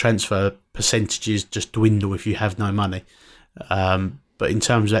see the transfer percentages just dwindle if you have no money. But in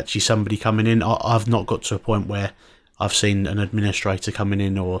terms of actually somebody coming in, I've not got to a point where I've seen an administrator coming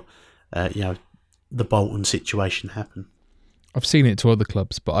in or, the Bolton situation happen. I've seen it to other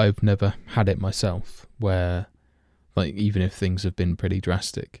clubs, but I've never had it myself where, like, even if things have been pretty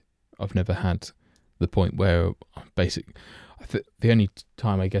drastic, I've never had the point where the only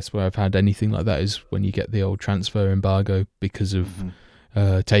time I guess where I've had anything like that is when you get the old transfer embargo because of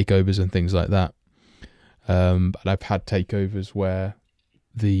takeovers and things like that. But I've had takeovers where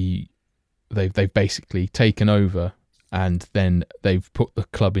they've basically taken over and then they've put the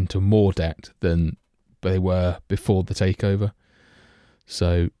club into more debt than they were before the takeover.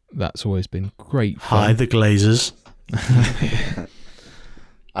 So that's always been great fun. Hi, the Glazers.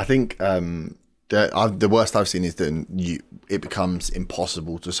 I think the worst I've seen is that it becomes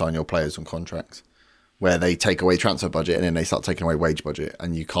impossible to sign your players on contracts where they take away transfer budget and then they start taking away wage budget,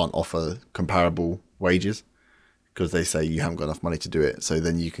 and you can't offer comparable wages because they say you haven't got enough money to do it. So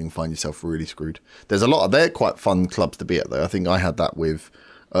then you can find yourself really screwed. There's a lot of, they're quite fun clubs to be at though. I think I had that with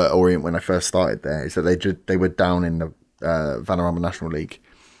Orient when I first started there, is that they were down in the Vanarama National League,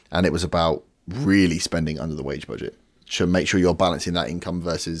 and it was about really spending under the wage budget to make sure you're balancing that income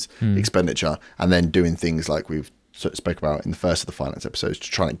versus expenditure, and then doing things like we've spoke about in the first of the finance episodes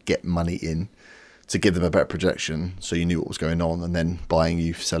to try and get money in to give them a better projection so you knew what was going on, and then buying,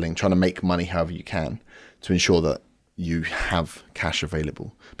 you selling, trying to make money however you can to ensure that you have cash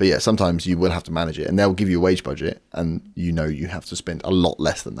available. But yeah, sometimes you will have to manage it, and they'll give you a wage budget and you know you have to spend a lot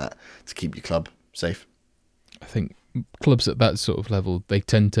less than that to keep your club safe. I think clubs at that sort of level, they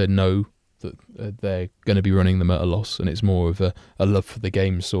tend to know that they're going to be running them at a loss, and it's more of a love for the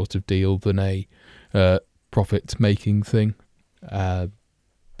game sort of deal than a profit making thing,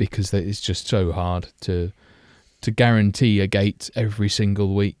 because it's just so hard to guarantee a gate every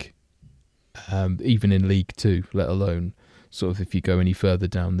single week, even in League 2, let alone sort of if you go any further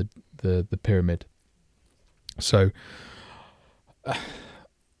down the pyramid. So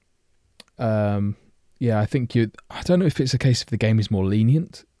yeah, I think I don't know if it's a case of the game is more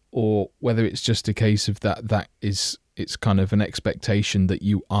lenient, or whether it's just a case of it's kind of an expectation that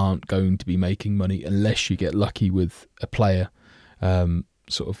you aren't going to be making money unless you get lucky with a player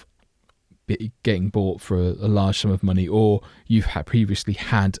sort of getting bought for a large sum of money, or you've previously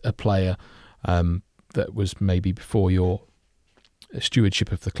had a player that was maybe before your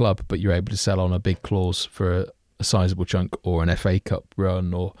stewardship of the club, but you're able to sell on a big clause for a sizable chunk, or an FA Cup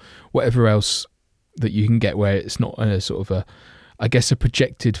run, or whatever else that you can get, where it's not a sort of a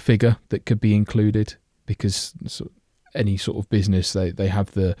projected figure that could be included, because any sort of business, they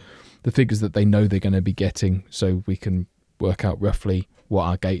have the figures that they know they're going to be getting, so we can work out roughly what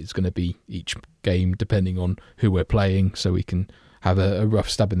our gate is going to be each game depending on who we're playing, so we can have a rough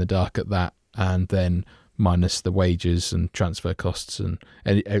stab in the dark at that, and then minus the wages and transfer costs and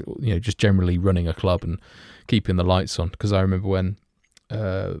just generally running a club and keeping the lights on. Because I remember when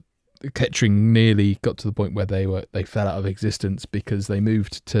Kettering nearly got to the point where they fell out of existence because they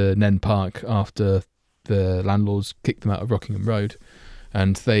moved to Nen Park after the landlords kicked them out of Rockingham Road,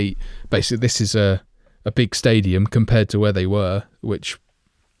 and they basically, this is a big stadium compared to where they were, which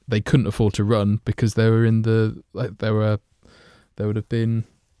they couldn't afford to run because they were in they would have been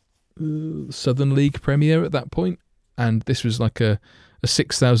Southern League Premier at that point, and this was like a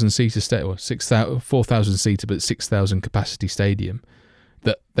 6,000 seater stadium, 4,000 seater but 6,000 capacity stadium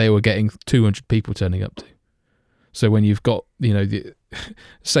that they were getting 200 people turning up to. So when you've got, the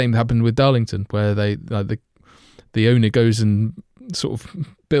same happened with Darlington, where the owner goes and sort of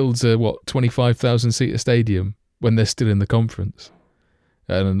builds a 25,000 seater stadium when they're still in the conference,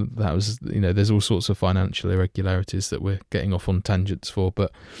 and that was, there's all sorts of financial irregularities that we're getting off on tangents for.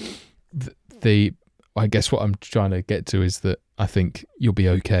 But I guess what I'm trying to get to is that I think you'll be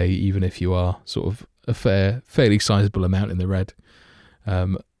okay even if you are sort of a fairly sizable amount in the red,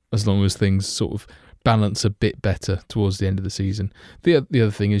 as long as things sort of balance a bit better towards the end of the season. The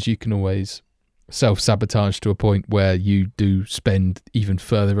other thing is you can always self-sabotage to a point where you do spend even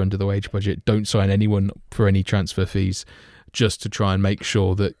further under the wage budget. Don't sign anyone for any transfer fees, just to try and make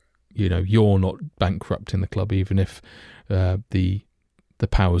sure that you're not bankrupting the club, even if the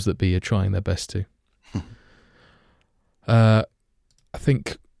powers that be are trying their best to. I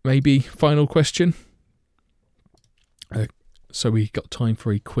think maybe final question. So we got time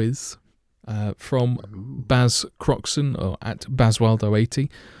for a quiz from Baz Croxon, or at BazWildo80.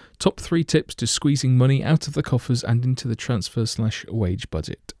 Top 3 tips to squeezing money out of the coffers and into the transfer/wage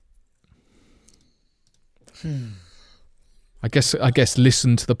budget. I guess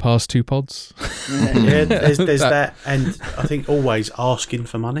listen to the past 2 pods. Yeah, there's that, and I think always asking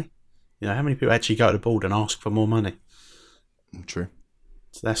for money. How many people actually go to the board and ask for more money? True.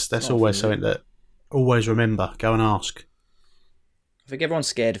 So that's always something that always remember. Go and ask. I think everyone's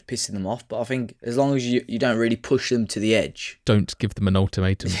scared of pissing them off, but I think as long as you don't really push them to the edge. Don't give them an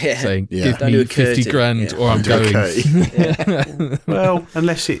ultimatum saying, Yeah. give me 50 grand or I'm going. Okay. Well,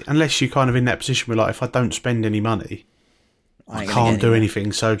 unless you're kind of in that position where, if I don't spend any money, I can't do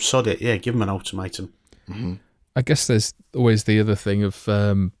anything, so sod it. Yeah, give them an ultimatum. Mm-hmm. I guess there's always the other thing of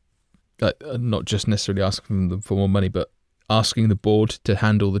not just necessarily asking them for more money, but asking the board to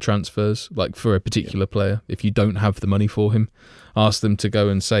handle the transfers, like for a particular player. If you don't have the money for him, ask them to go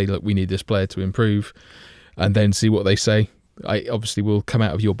and say, look, we need this player to improve, and then see what they say. I obviously will come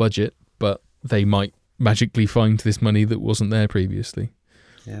out of your budget, but they might magically find this money that wasn't there previously.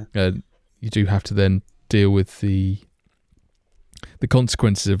 Yeah. You do have to then deal with the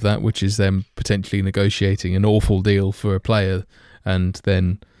consequences of that, which is them potentially negotiating an awful deal for a player, and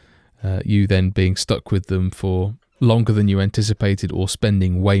then you then being stuck with them for longer than you anticipated, or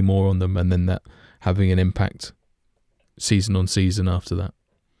spending way more on them, and then that having an impact season on season after that.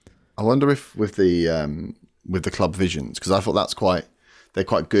 I wonder if with the club visions, because I thought they're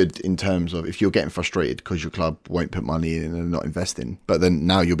quite good in terms of if you're getting frustrated because your club won't put money in and not investing, but then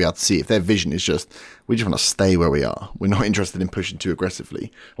now you'll be able to see if their vision is just, we just want to stay where we are. We're not interested in pushing too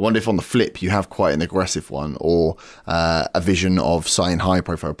aggressively. I wonder if on the flip you have quite an aggressive one, or a vision of signing high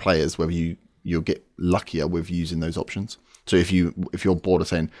profile players, whether you'll get luckier with using those options. So if you're bored of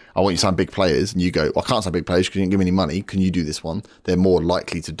saying, I want you to sign big players, and you go, well, I can't sign big players because you didn't give me any money, can you do this one? They're more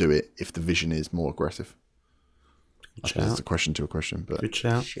likely to do it if the vision is more aggressive. I suppose it's a question to a question, but Good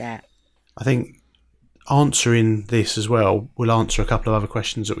shout. Chat. I think answering this as well will answer a couple of other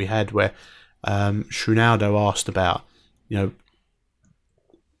questions that we had, where Shrunaldo asked about,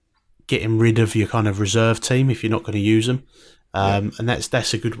 getting rid of your kind of reserve team if you're not going to use them, and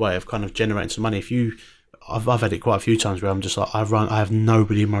that's a good way of kind of generating some money. I've had it quite a few times where I'm just like, I have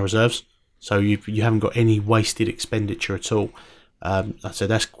nobody in my reserves, so you haven't got any wasted expenditure at all. So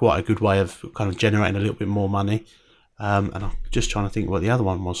that's quite a good way of kind of generating a little bit more money. And I'm just trying to think what the other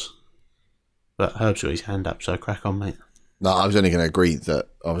one was. But Herb's got his hand up, so crack on, mate. no, I was only going to agree that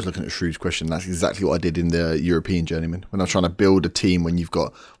I was looking at Shrew's question. That's exactly what I did in the European Journeyman. When I was trying to build a team, when you've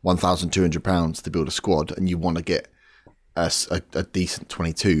got £1,200 to build a squad and you want to get a decent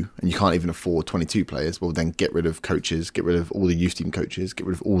 22 and you can't even afford 22 players, well, then get rid of coaches, get rid of all the youth team coaches, get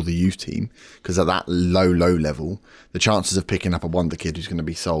rid of all the youth team, because at that low level, the chances of picking up a wonder kid who's going to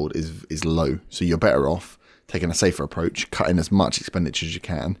be sold is low. So you're better off taking a safer approach, cutting as much expenditure as you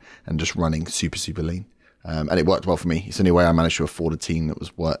can, and just running super lean. And it worked well for me. It's the only way I managed to afford a team that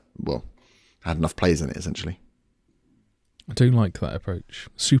was had enough players in it, essentially. I do like that approach.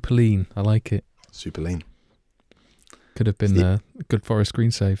 Super lean. I like it. Super lean. Could have been a good Forest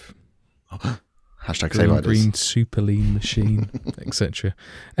Green save. Hashtag Green, save ideas. green super lean machine, etc.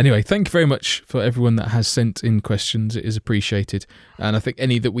 Anyway, thank you very much for everyone that has sent in questions. It is appreciated. And I think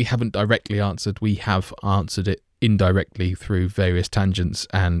any that we haven't directly answered, we have answered it indirectly through various tangents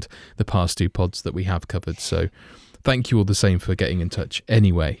and the past two pods that we have covered. So thank you all the same for getting in touch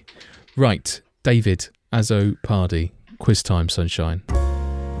anyway. Right, David, Azo Pardy, quiz time, sunshine.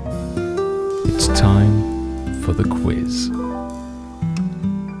 It's time for the quiz.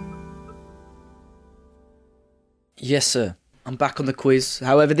 Yes, sir. I'm back on the quiz.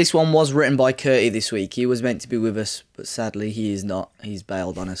 However, this one was written by Curtie this week. He was meant to be with us, but sadly he is not. He's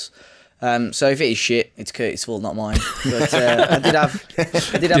bailed on us. So if it is shit, it's Curtie's fault, not mine. But I did have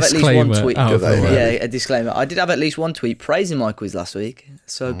at least one tweet. A disclaimer. I did have at least one tweet praising my quiz last week.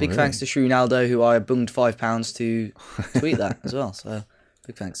 So big thanks to Shrunaldo, who I bunged £5 to tweet that as well. So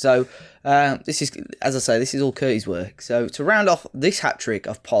big thanks. So this is, as I say, this is all Curtie's work. So to round off this hat trick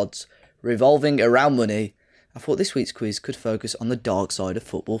of pods revolving around money, I thought this week's quiz could focus on the dark side of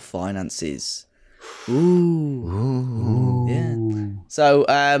football finances. Ooh. Yeah. So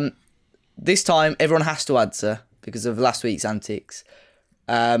this time everyone has to answer because of last week's antics.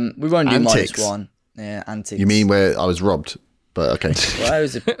 We won't do minus one. Yeah, antics. You mean where I was robbed? But okay. Well,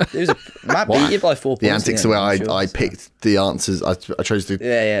 it was a Matt beat you by 4 points. The antics where I picked the answers. I chose to.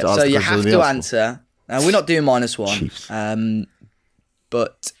 Yeah. To so you have to answer. We're not doing minus one. Jeez.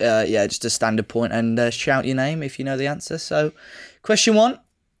 But just a standard point and shout your name if you know the answer. So, question 1.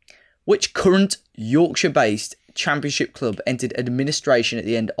 Which current Yorkshire-based Championship club entered administration at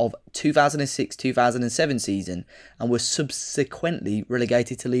the end of 2006-2007 season and was subsequently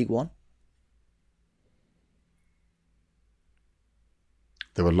relegated to League One?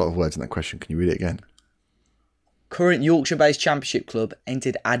 There were a lot of words in that question. Can you read it again? Current Yorkshire-based Championship club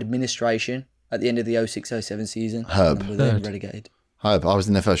entered administration at the end of the 06-07 season Herb. and were then relegated. Herb, I was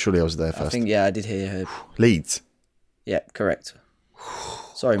in there first. Surely I was there first. I think, I did hear Herb. Leeds. Yeah, correct.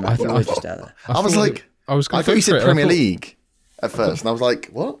 Sorry, Matt, you were just out there. I thought you said Premier League at first, and I was like,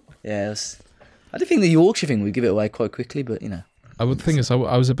 what? Yeah, I did think the Yorkshire thing would give it away quite quickly, but I would think I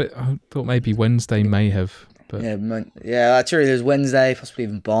was a bit. I thought maybe Wednesday may have, but actually there's Wednesday, possibly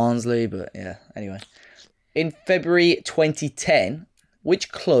even Barnsley, but yeah. Anyway, in February 2010,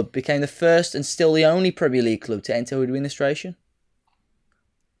 which club became the first and still the only Premier League club to enter administration?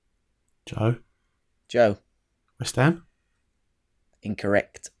 Joe. West Ham?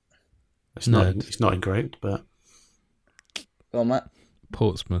 Incorrect. It's not incorrect, but... Go on, Matt.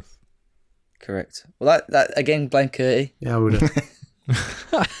 Portsmouth. Correct. Well, that again, blame Curtie. Yeah, I would have.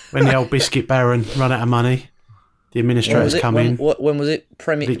 When the old Biscuit Baron run out of money, the administrators come in. When was it?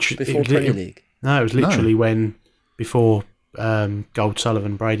 Before Premier League? No, it was literally before Gold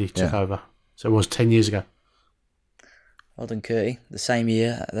Sullivan Brady took over. So it was 10 years ago. Well done, Curtie. The same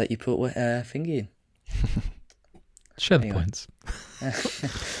year that you put Fingy in. Share the points.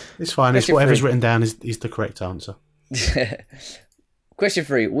 It's fine. It's whatever's written down is the correct answer. Question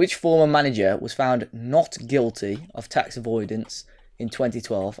 3. Which former manager was found not guilty of tax avoidance in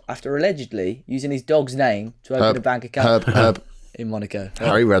 2012 after allegedly using his dog's name to open a bank account Herb. in Monaco?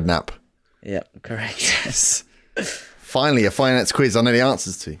 Harry Redknapp. Yeah, correct. Yes. Finally, a finance quiz I know the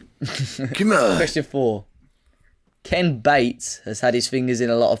answers to. Come on. Question 4. Ken Bates has had his fingers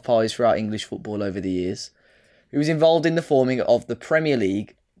in a lot of pies throughout English football over the years. He was involved in the forming of the Premier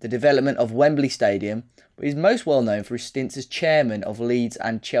League, the development of Wembley Stadium, but he's most well known for his stints as chairman of Leeds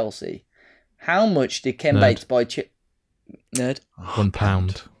and Chelsea. How much did Ken Bates buy... Nerd?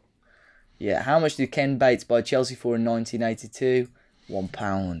 £1. Yeah, how much did Ken Bates buy Chelsea for in 1982?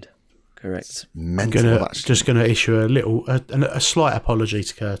 £1. Correct. Mental, I'm just going to issue a slight apology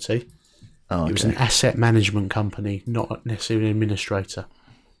to Curtie. Oh, It was an asset management company, not necessarily an administrator.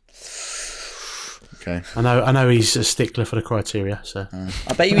 Okay. I know he's a stickler for the criteria, so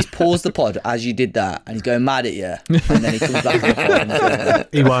I bet he's paused the pod as you did that, and he's going mad at you, and then he comes back. And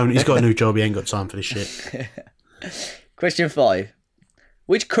he won't. He's got a new job. He ain't got time for this shit. Question 5.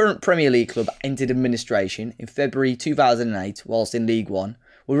 Which current Premier League club entered administration in February 2008 whilst in League One,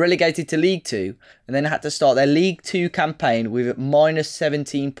 were relegated to League Two, and then had to start their League Two campaign with minus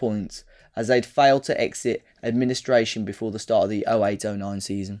 17 points as they'd failed to exit administration before the start of the 08-09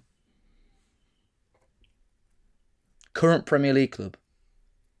 season? Current Premier League club.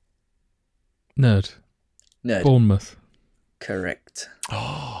 Nerd. Bournemouth. Correct.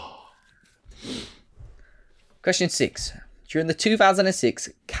 Question 6. During the 2006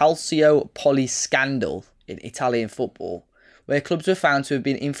 Calciopoli scandal in Italian football, where clubs were found to have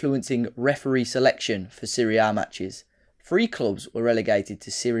been influencing referee selection for Serie A matches, 3 clubs were relegated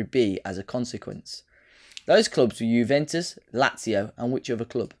to Serie B as a consequence. Those clubs were Juventus, Lazio, and which other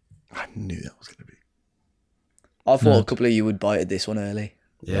club? I knew that was going to be. I thought a couple of you would bite at this one early.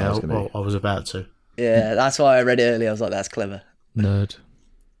 Yeah, I was about to. Yeah, that's why I read it early. I was like, that's clever. Nerd.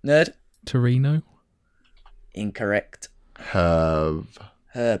 Torino. Incorrect. Herb.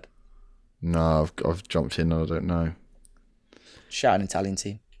 No, I've jumped in. I don't know. Shout an Italian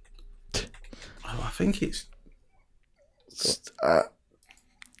team. I think it's.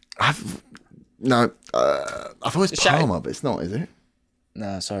 I've always Parma, but it's not, is it?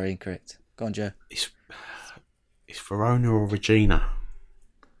 No, sorry, incorrect. Go on, Joe. It's Verona or Regina.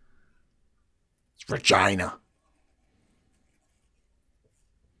 It's Regina.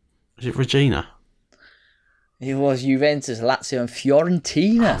 Is it Regina? It was Juventus, Lazio, and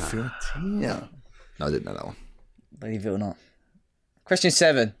Fiorentina. Fiorentina. No, I didn't know that one. Believe it or not. Question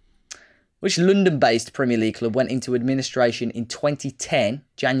 7. Which London-based Premier League club went into administration in 2010,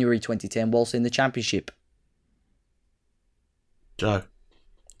 January 2010, whilst in the Championship? Joe.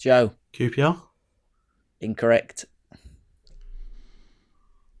 QPR? Incorrect. I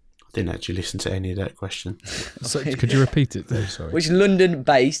didn't actually listen to any of that question. So, could you repeat it though? Sorry. Which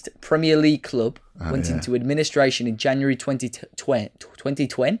London-based Premier League club went into administration in January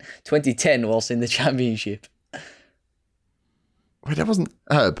 2010 whilst in the Championship? Wait, that wasn't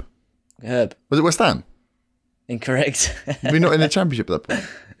Herb. Was it West Ham? Incorrect. We're not in the Championship at that point.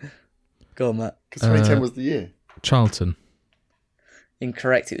 Go on, Matt. Because 2010 was the year. Charlton.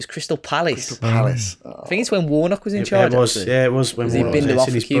 Incorrect. It was Crystal Palace. I think it's when Warnock was in charge. It was. Yeah, it was when Warnock was. He binned him off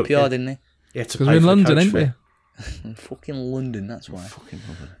for QPR, didn't he? Yeah, because we're in London, ain't we? Fucking London, that's why.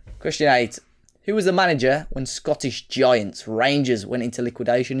 Question 8. Who was the manager when Scottish Giants Rangers went into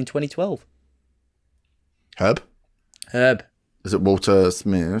liquidation in 2012? Herb. Is it Walter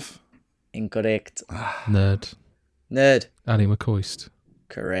Smith? Incorrect. Nerd. Ali McCoist.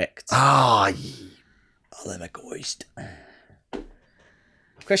 Correct. Ali McCoist.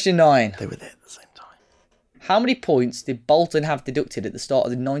 Question 9. They were there at the same time. How many points did Bolton have deducted at the start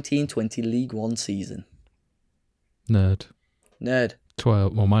of the 1920 League One season? Nerd.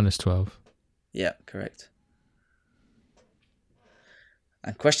 12 or minus 12. Yeah, correct.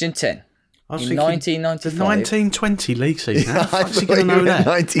 And question 10. I was in 1995. The 1920 league season. How the fuck's he going to know that?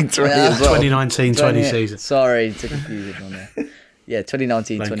 1920 as well. 2019-20 season. Sorry to confuse it on there. Yeah,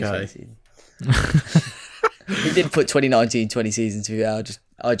 2019-20 season. He did put 2019-20 season to it.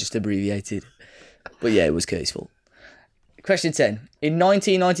 I just abbreviated. But yeah, it was Curtie's fault. Question 10. In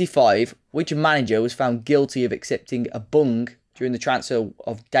 1995, which manager was found guilty of accepting a bung during the transfer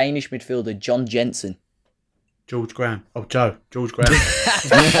of Danish midfielder John Jensen? George Graham. Oh, Joe. George Graham.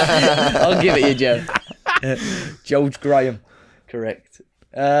 I'll give it you, Joe. George Graham. Correct.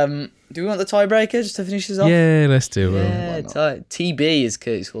 Do we want the tiebreaker just to finish this off? Yeah, let's do it. Yeah, TB as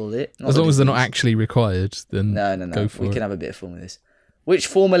Curtis called it. As long as they're not actually required, then No. go for We it. can have a bit of fun with this. Which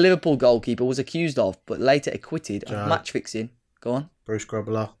former Liverpool goalkeeper was accused of, but later acquitted of match fixing? Go on. Bruce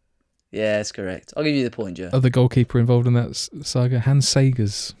Grobbelaar. Yeah, that's correct. I'll give you the point, Joe. Other goalkeeper involved in that saga, Hans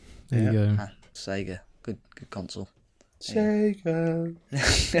Sagers. There you go. Sega. Good console. Sega.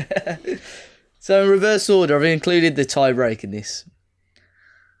 So in reverse order, I've included the tiebreak in this.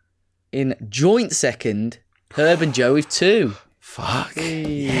 In joint second, Herb and Joe with 2. Fuck.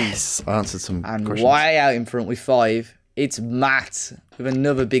 Yes. I answered some And questions. way out in front with 5, it's Matt with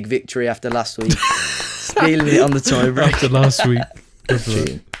another big victory after last week. Stealing it on the tiebreak. After last week.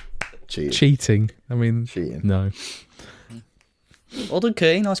 Cheating. I mean, Cheating. no. Well done,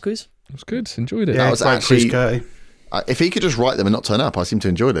 Key. Nice quiz. It was good. Enjoyed it. Yeah, was great actually- quiz, Curty. If he could just write them and not turn up, I seem to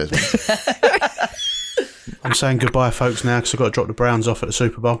enjoy this. I'm saying goodbye, folks, now because I've got to drop the Browns off at the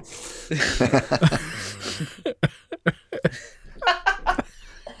Super Bowl.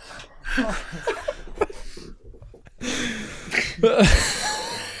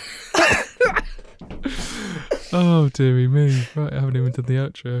 Oh, dearie me. Right, I haven't even done the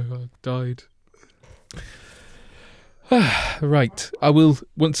outro. I've died. Right. I will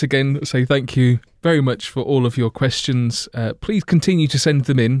once again say thank you very much for all of your questions. Please continue to send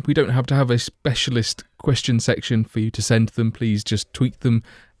them in. We don't have to have a specialist question section for you to send them. Please just tweet them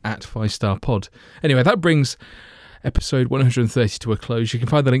at 5-Star Pod. Anyway, that brings episode 130 to a close. You can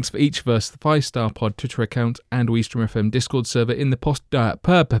find the links for each of us, the 5-Star Pod Twitter account and WeStream FM Discord server in the post.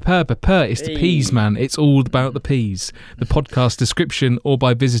 It's the peas, man. It's all about the peas. The podcast description, or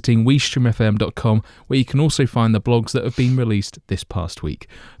by visiting WeStreamFM.com, where you can also find the blogs that have been released this past week.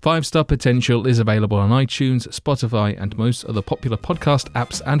 5-Star Potential is available on iTunes, Spotify, and most other popular podcast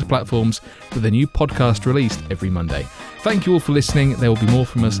apps and platforms, with a new podcast released every Monday. Thank you all for listening. There will be more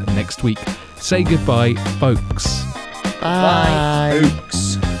from us next week. Say goodbye, folks. Bye.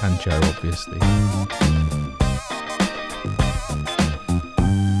 Folks. And Joe, obviously.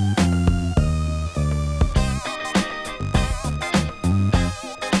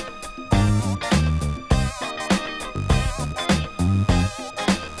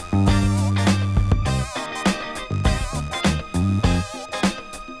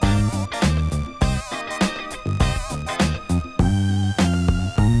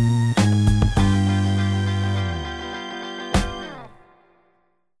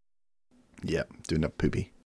 Yeah, doing a poopy.